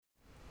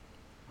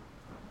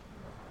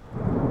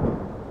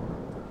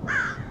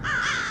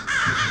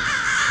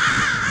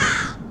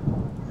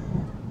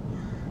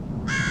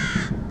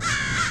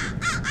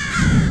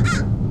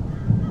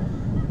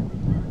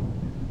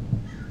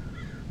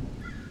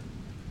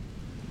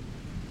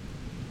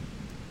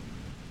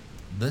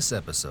This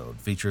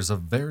episode features a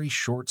very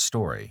short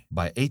story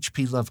by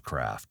H.P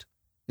Lovecraft.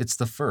 It's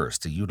the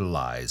first to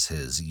utilize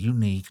his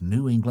unique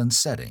New England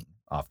setting,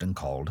 often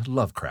called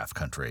Lovecraft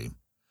Country,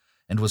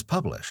 and was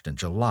published in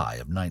July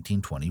of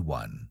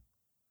 1921.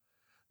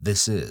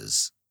 This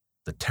is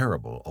The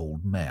Terrible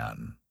Old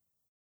Man.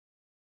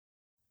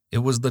 It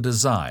was the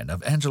design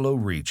of Angelo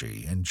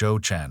Ricci and Joe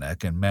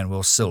Chanek and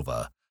Manuel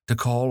Silva to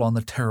call on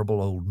the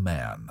terrible old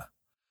man.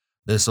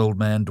 This old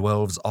man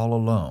dwells all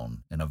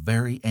alone in a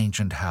very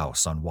ancient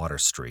house on Water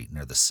Street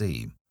near the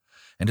sea,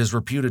 and is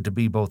reputed to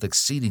be both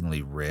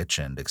exceedingly rich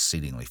and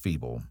exceedingly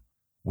feeble,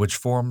 which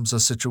forms a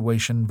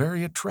situation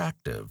very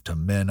attractive to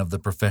men of the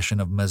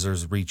profession of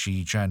Messrs.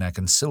 Ricci, Chanek,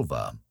 and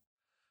Silva,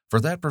 for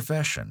that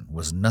profession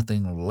was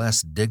nothing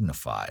less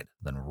dignified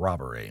than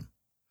robbery.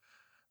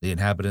 The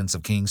inhabitants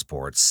of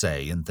Kingsport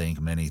say and think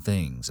many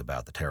things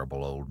about the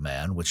terrible old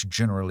man which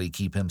generally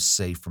keep him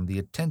safe from the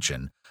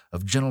attention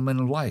of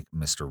gentlemen like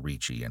Mr.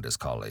 Ricci and his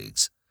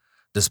colleagues,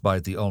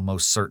 despite the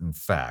almost certain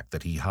fact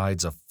that he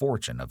hides a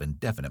fortune of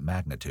indefinite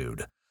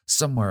magnitude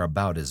somewhere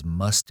about his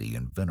musty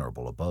and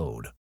venerable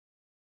abode.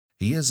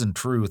 He is in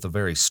truth a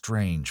very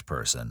strange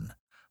person,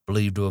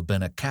 believed to have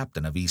been a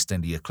captain of East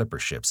India clipper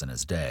ships in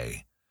his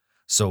day,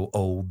 so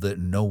old that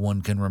no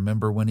one can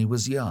remember when he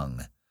was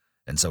young,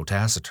 and so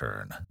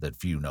taciturn that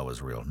few know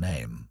his real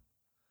name.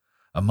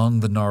 Among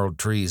the gnarled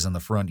trees in the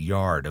front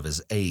yard of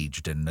his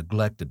aged and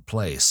neglected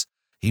place,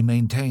 he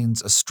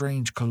maintains a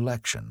strange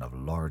collection of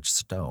large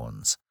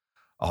stones,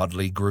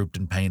 oddly grouped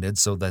and painted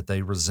so that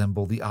they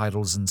resemble the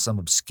idols in some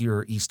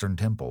obscure Eastern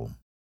temple.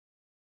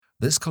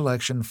 This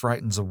collection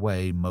frightens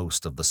away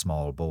most of the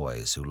small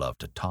boys who love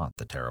to taunt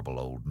the terrible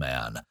old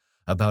man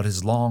about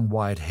his long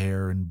white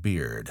hair and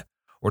beard,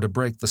 or to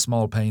break the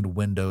small-paned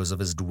windows of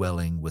his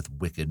dwelling with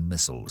wicked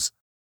missiles.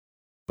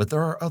 But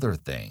there are other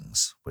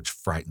things which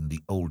frighten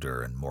the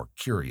older and more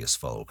curious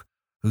folk,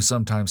 who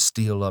sometimes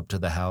steal up to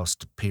the house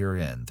to peer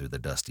in through the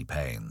dusty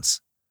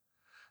panes.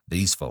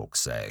 These folks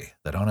say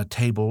that on a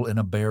table in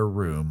a bare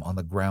room on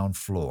the ground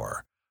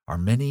floor are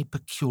many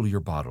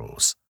peculiar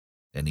bottles,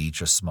 and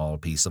each a small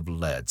piece of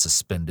lead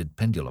suspended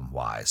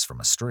pendulum-wise from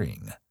a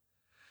string.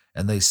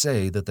 And they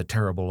say that the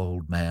terrible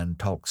old man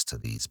talks to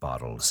these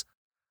bottles,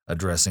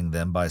 addressing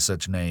them by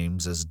such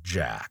names as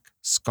Jack,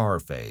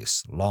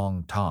 Scarface,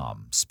 Long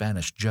Tom,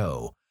 Spanish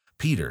Joe,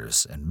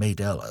 Peters, and Mate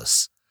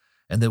Ellis,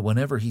 and that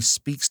whenever he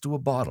speaks to a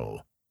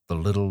bottle, the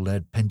little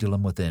lead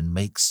pendulum within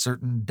makes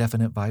certain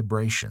definite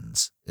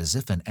vibrations, as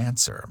if in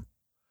answer.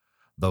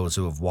 Those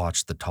who have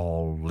watched the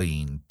tall,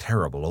 lean,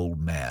 terrible old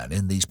man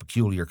in these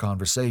peculiar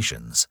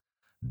conversations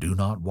do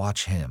not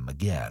watch him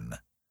again.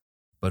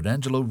 But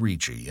Angelo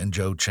Ricci and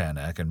Joe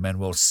Chanek and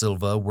Manuel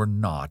Silva were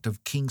not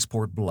of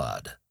Kingsport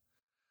blood.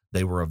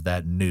 They were of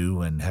that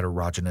new and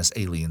heterogeneous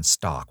alien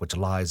stock which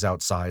lies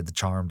outside the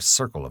charmed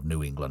circle of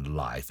New England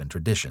life and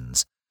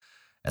traditions,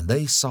 and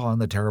they saw in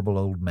the terrible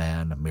old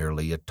man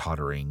merely a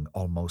tottering,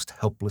 almost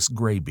helpless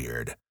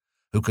graybeard,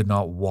 who could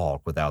not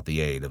walk without the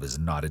aid of his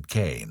knotted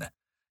cane,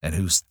 and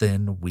whose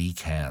thin,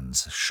 weak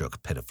hands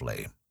shook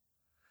pitifully.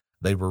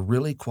 They were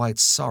really quite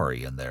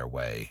sorry in their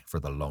way for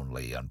the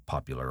lonely,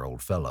 unpopular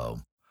old fellow,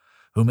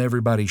 whom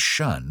everybody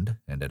shunned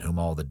and at whom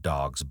all the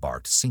dogs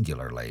barked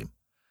singularly.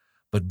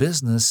 But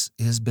business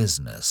is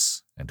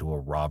business, and to a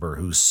robber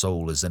whose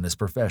soul is in his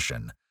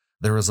profession,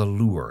 there is a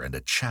lure and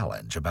a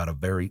challenge about a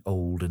very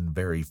old and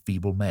very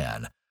feeble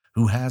man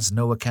who has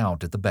no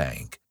account at the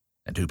bank,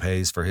 and who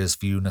pays for his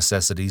few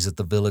necessities at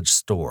the village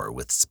store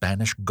with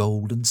Spanish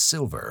gold and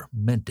silver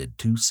minted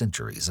 2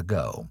 centuries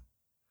ago.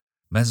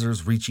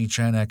 Messrs. Ricci,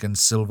 Chanek, and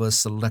Silva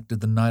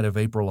selected the night of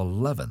April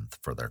 11th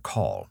for their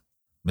call.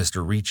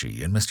 Mr.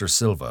 Ricci and Mr.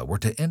 Silva were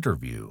to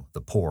interview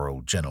the poor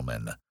old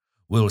gentleman,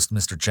 whilst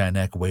Mr.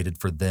 Chanek waited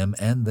for them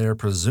and their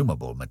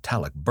presumable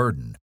metallic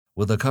burden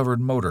with a covered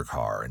motor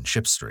car in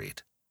Ship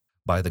Street,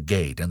 by the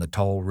gate in the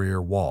tall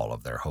rear wall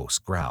of their host's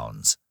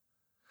grounds.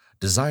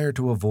 Desire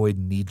to avoid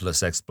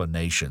needless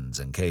explanations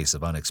in case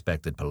of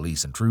unexpected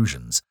police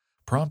intrusions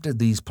prompted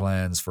these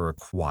plans for a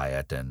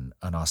quiet and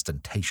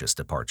unostentatious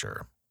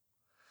departure.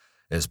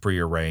 As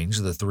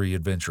prearranged, the 3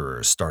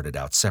 adventurers started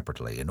out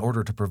separately in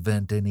order to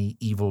prevent any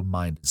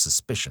evil-minded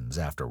suspicions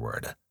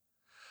afterward.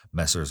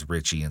 Messrs.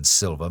 Ricci and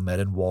Silva met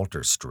in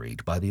Walter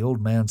Street by the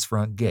old man's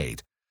front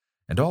gate,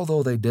 and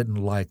although they didn't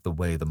like the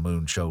way the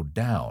moon showed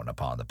down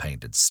upon the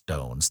painted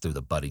stones through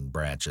the budding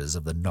branches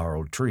of the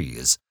gnarled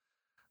trees,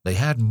 they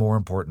had more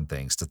important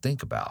things to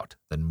think about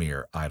than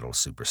mere idle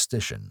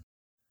superstition.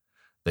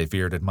 They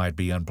feared it might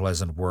be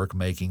unpleasant work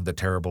making the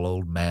terrible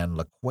old man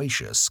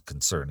loquacious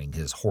concerning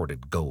his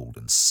hoarded gold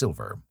and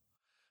silver,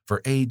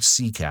 for aged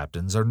sea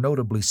captains are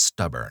notably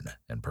stubborn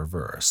and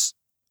perverse.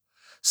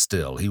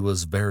 Still, he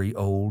was very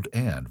old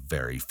and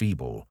very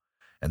feeble,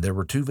 and there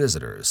were 2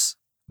 visitors.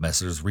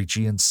 Messrs.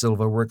 Ricci and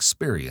Silva were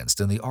experienced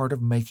in the art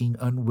of making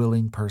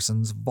unwilling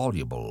persons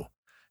voluble,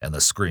 and the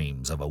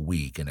screams of a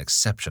weak and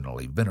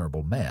exceptionally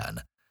venerable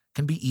man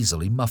can be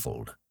easily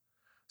muffled.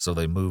 So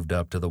they moved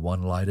up to the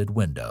one lighted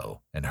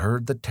window and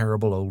heard the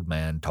terrible old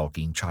man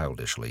talking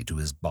childishly to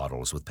his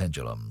bottles with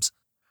pendulums.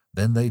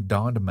 Then they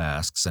donned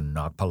masks and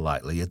knocked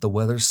politely at the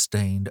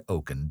weather-stained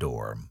oaken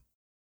door.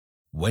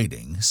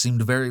 Waiting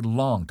seemed very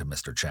long to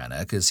Mr.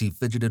 Channock as he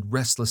fidgeted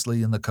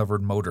restlessly in the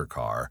covered motor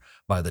car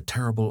by the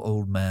terrible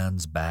old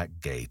man's back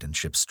gate in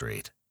Ship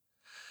Street.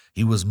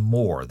 He was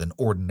more than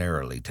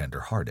ordinarily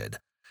tender-hearted,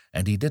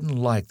 and he didn't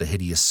like the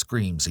hideous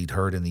screams he'd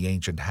heard in the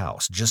ancient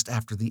house just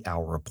after the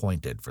hour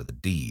appointed for the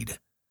deed.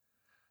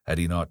 Had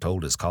he not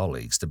told his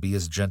colleagues to be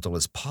as gentle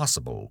as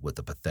possible with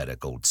the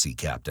pathetic old sea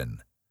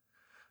captain?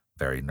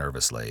 Very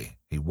nervously,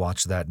 he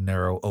watched that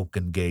narrow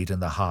oaken gate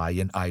and the high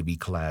and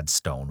ivy-clad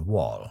stone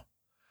wall.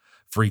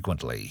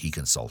 Frequently, he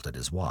consulted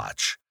his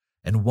watch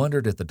and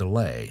wondered at the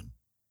delay.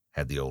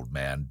 Had the old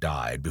man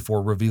died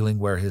before revealing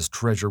where his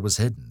treasure was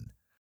hidden?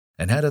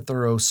 And had a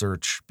thorough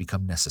search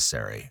become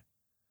necessary?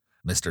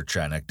 Mr.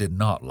 Channock did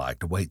not like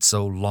to wait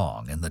so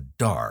long in the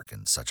dark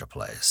in such a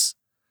place.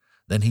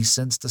 Then he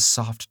sensed a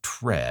soft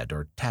tread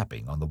or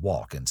tapping on the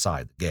walk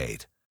inside the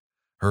gate,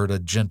 heard a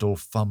gentle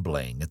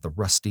fumbling at the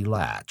rusty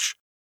latch,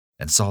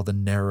 and saw the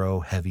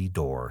narrow, heavy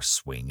door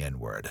swing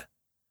inward.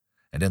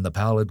 And in the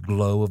pallid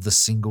glow of the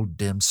single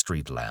dim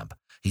street lamp,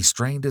 he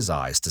strained his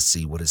eyes to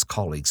see what his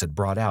colleagues had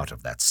brought out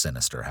of that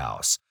sinister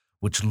house,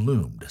 which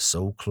loomed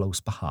so close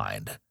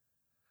behind.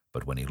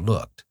 But when he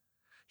looked,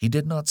 he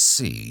did not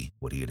see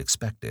what he had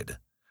expected,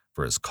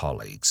 for his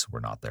colleagues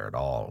were not there at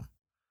all,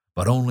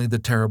 but only the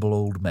terrible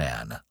old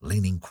man,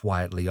 leaning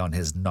quietly on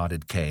his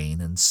knotted cane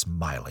and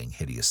smiling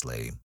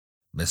hideously.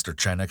 Mr.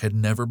 Channock had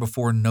never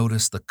before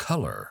noticed the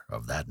color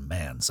of that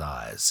man's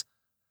eyes.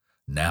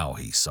 Now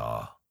he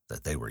saw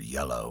that they were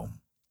yellow.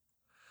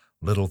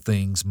 Little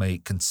things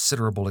make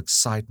considerable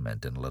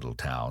excitement in little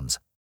towns,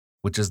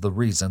 which is the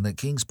reason that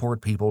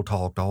Kingsport people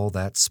talked all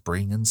that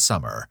spring and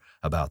summer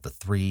about the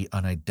three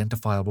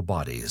unidentifiable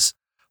bodies,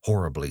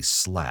 horribly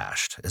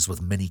slashed as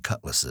with many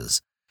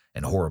cutlasses,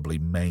 and horribly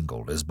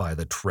mangled as by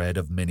the tread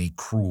of many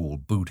cruel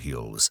boot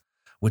heels,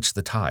 which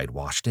the tide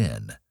washed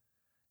in.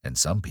 And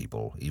some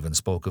people even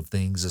spoke of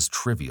things as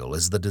trivial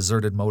as the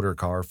deserted motor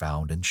car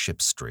found in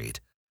Ship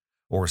Street,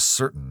 or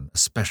certain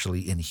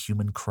especially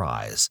inhuman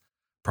cries,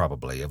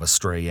 probably of a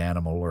stray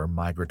animal or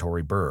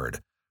migratory bird,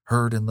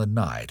 heard in the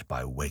night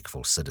by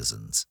wakeful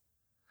citizens.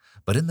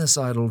 But in this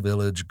idle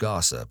village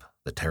gossip,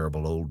 the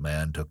terrible old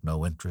man took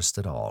no interest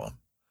at all.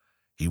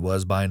 He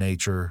was by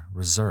nature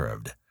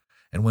reserved,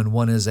 and when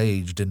one is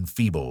aged and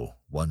feeble,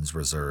 one's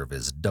reserve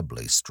is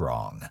doubly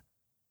strong.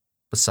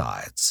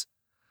 Besides,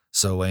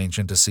 so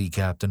ancient a sea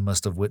captain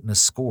must have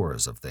witnessed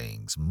scores of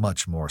things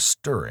much more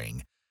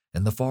stirring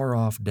in the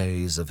far-off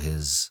days of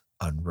his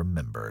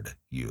unremembered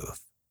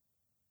youth.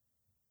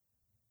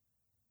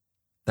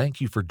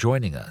 Thank you for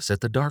joining us at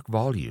the Dark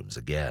Volumes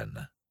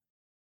again.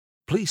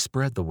 Please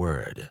spread the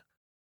word.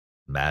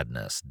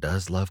 Madness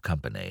does love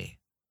company,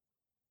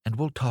 and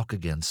we'll talk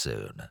again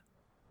soon.